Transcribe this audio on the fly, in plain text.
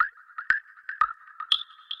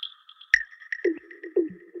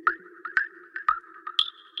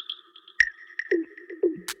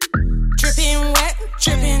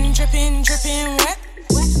dripping, dripping wet.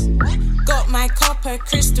 Got my copper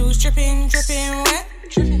crystals dripping, dripping wet.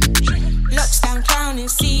 Locks down clowning,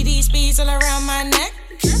 see these bees all around my neck.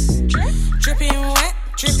 Dripping wet,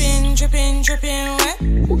 dripping, dripping, dripping wet.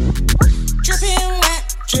 Dripping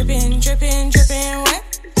wet, dripping, dripping, dripping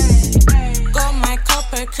wet. Got my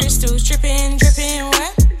copper crystals dripping, dripping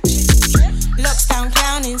wet. Locks down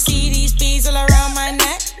clowning, see these bees all around my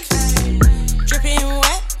neck. Dripping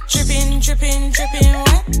wet, dripping, dripping, dripping wet.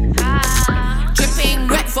 Dripping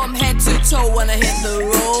wet from head to toe when I hit the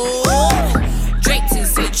road. Draped in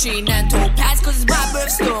citrine and topaz cause it's my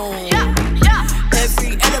birthstone.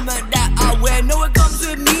 Every element that I wear, know it comes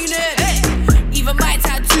with meaning. Even my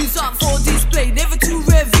tattoos aren't for display, never too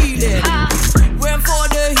revealing. We're for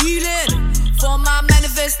the healing, for my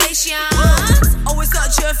manifestations. Always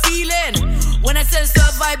such a feeling when I sense the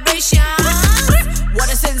vibration.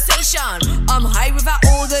 What a sensation, I'm high without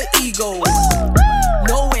all the ego.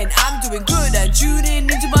 Knowing I'm doing good and tuning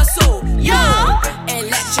into my soul. Yo,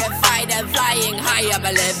 electrified and flying high, I'm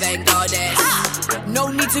a living goddess. No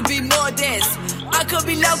need to be modest, I could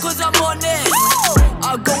be loud cause I'm honest.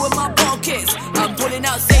 I'll go in my pockets, I'm pulling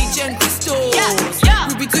out sage and crystals.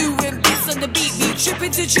 We be doing bits on the beat, be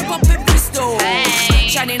tripping to trip up in Bristol.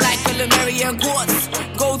 Shining like a Lemurian quartz,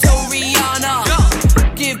 go to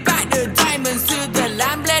Rihanna. Give back the diamonds to the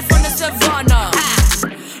lamb bled from the savannah.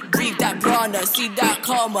 Breathe that prana, see that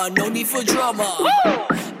karma, no need for drama.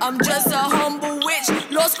 I'm just a humble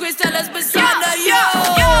witch, lost crystal as persona, yo.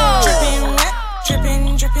 Dripping wet,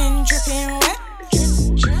 dripping, dripping, dripping wet.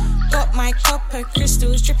 Got my copper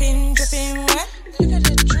crystals dripping, dripping wet.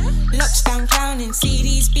 Locks down clowning, see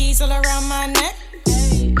these bees all around my neck.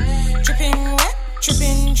 Dripping wet,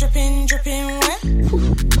 dripping, dripping, dripping wet.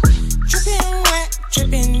 Dripping wet,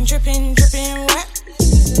 dripping, dripping, dripping wet.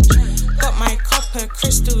 Got my copper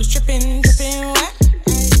crystals dripping, dripping wet.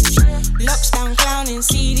 Locks down clowning,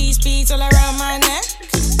 see these beads all around my neck.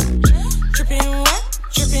 Dripping wet,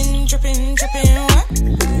 dripping, dripping, dripping wet.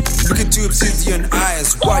 Look into obsidian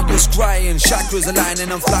eyes, while you're scrying, chakras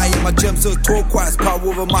aligning, I'm flying. My gems are turquoise, power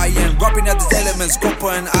over my end. Rubbing out these elements,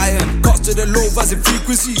 copper and iron. Cost to the low rising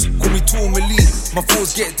frequencies, call me tourmaline. My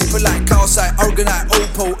thoughts get deeper like calcite, organite,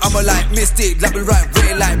 opal. I'm a like mystic, labyrintth,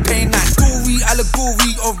 red like pain like story,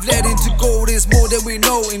 allegory of letting to go. There's more than we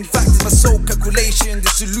know. In fact, it's my soul calculation,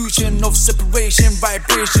 the solution of separation,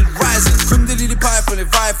 vibration rising. Kundalini python,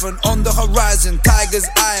 Leviathan on the horizon. Tiger's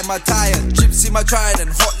eye, my tire, gypsy, my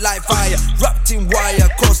trident, hot like fire, wrapped in wire,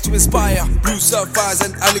 cause to inspire. Blue sapphires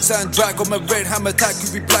and Alexandra, got my red hammer tag,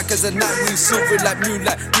 could be black as a night, we silver like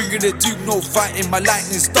moonlight. Bringing the duke, no fighting, my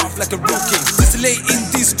lightning stuff like a rookie. Distillating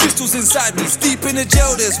these crystals inside me, steep in the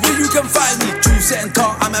jail, there's where you can find me. True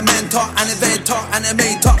centaur, I'm a mentor, an inventor,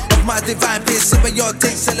 animator of my divine peace.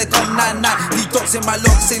 Symbiotic, silicon 99, detoxing my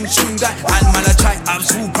locks in Shungai. And malachite, I'm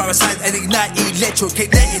smooth, parasite, and ignite,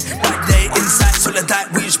 electrocated, right there inside,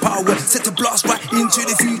 solidite, witch power, set to blast right into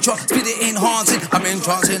the future, spit it enhancing, I'm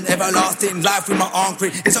entrancing, everlasting life with my arm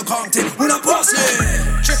free. It's a content when I'm passing.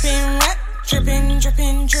 Dripping wet, dripping,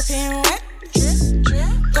 dripping, dripping wet.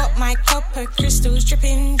 Got my copper crystals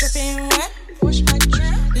dripping, dripping wet.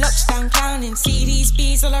 Locks down clowning, see these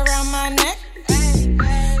bees all around my neck.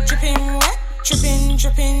 Dripping wet, dripping,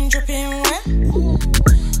 dripping, dripping wet.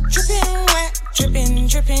 Dripping wet, dripping,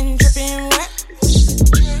 dripping, dripping wet.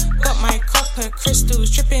 Got my copper crystals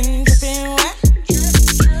dripping, dripping wet.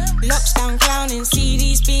 Locks down clowning, see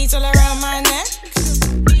these beads all around my neck.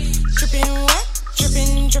 Dripping wet,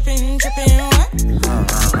 dripping, dripping, dripping wet.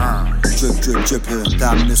 Drip, drip, dripping.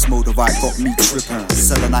 Damn, this motorbike got me tripping.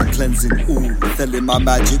 Selenite cleansing, ooh. Telling my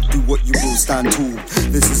magic, do what you will, stand tall.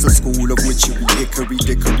 This is a school of witchery, hickory,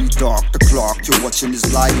 dickory, dark. The clock you're watching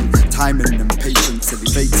is lying. Timing and patience,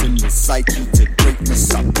 elevating the psyche to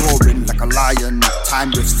greatness. I'm roaring like a lion.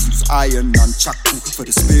 Time rifts use iron, unchuckle for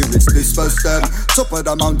the spirits. Disperse them, top of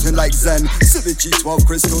the mountain like Zen. Synergy, 12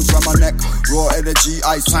 crystals round my neck. Raw energy,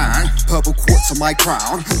 I sang. Purple quartz on my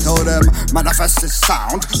crown. Tell them, manifest this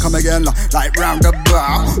sound. Come again, like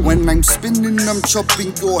roundabout. When I'm spinning, I'm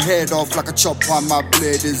chopping your head off like a chopper. My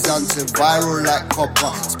blade is antiviral like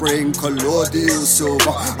copper. Spraying colloidal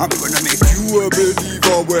silver. I'm gonna make you a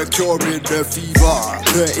believer. We're curing the fever.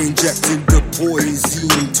 They're injecting the poison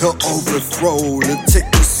to overthrow and take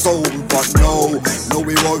the soul. But no,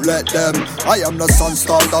 we won't let them. I am the sun,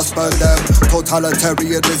 star, dust, burn them.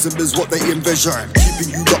 Totalitarianism is what they envision.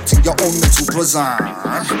 Keeping you locked in your own little prison.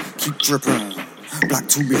 Keep dripping. Black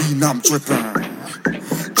to me, I'm dripping.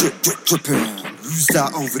 Drip, drip, dripping. Use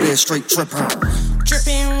that over there, straight dripping.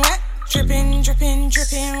 Dripping wet, dripping, dripping,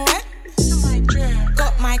 dripping wet.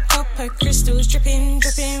 Got my copper crystals dripping,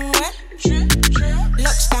 dripping wet.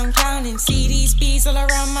 Locks down drowning. See these bees all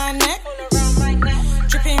around my neck.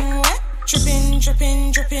 Dripping wet, dripping,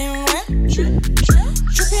 dripping, dripping wet.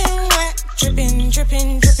 Dripping wet, dripping,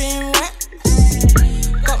 dripping, dripping wet.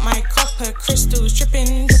 Got my copper crystals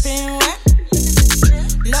dripping.